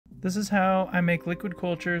This is how I make liquid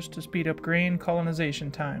cultures to speed up grain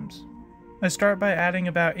colonization times. I start by adding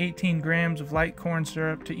about 18 grams of light corn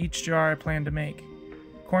syrup to each jar I plan to make.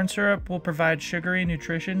 Corn syrup will provide sugary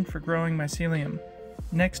nutrition for growing mycelium.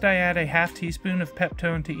 Next, I add a half teaspoon of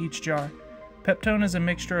Peptone to each jar. Peptone is a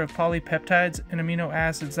mixture of polypeptides and amino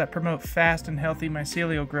acids that promote fast and healthy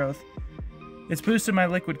mycelial growth. It's boosted my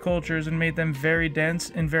liquid cultures and made them very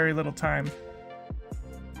dense in very little time.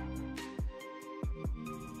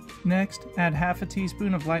 Next, add half a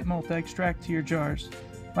teaspoon of light malt extract to your jars.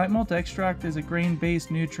 Light malt extract is a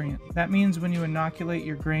grain-based nutrient. That means when you inoculate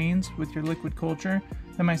your grains with your liquid culture,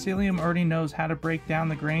 the mycelium already knows how to break down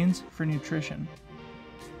the grains for nutrition.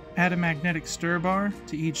 Add a magnetic stir bar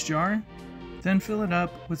to each jar, then fill it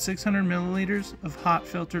up with 600 milliliters of hot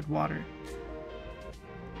filtered water.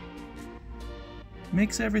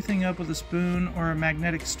 Mix everything up with a spoon or a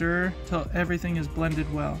magnetic stir till everything is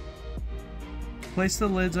blended well. Place the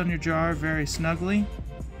lids on your jar very snugly,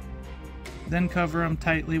 then cover them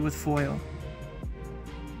tightly with foil.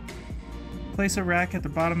 Place a rack at the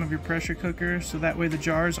bottom of your pressure cooker so that way the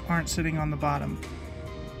jars aren't sitting on the bottom.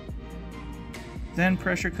 Then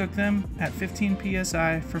pressure cook them at 15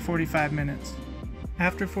 psi for 45 minutes.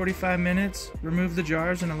 After 45 minutes, remove the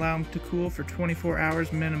jars and allow them to cool for 24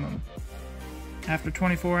 hours minimum. After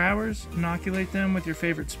 24 hours, inoculate them with your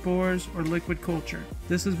favorite spores or liquid culture.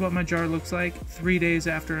 This is what my jar looks like 3 days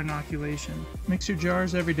after inoculation. Mix your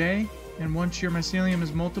jars every day, and once your mycelium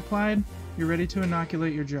is multiplied, you're ready to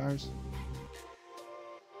inoculate your jars.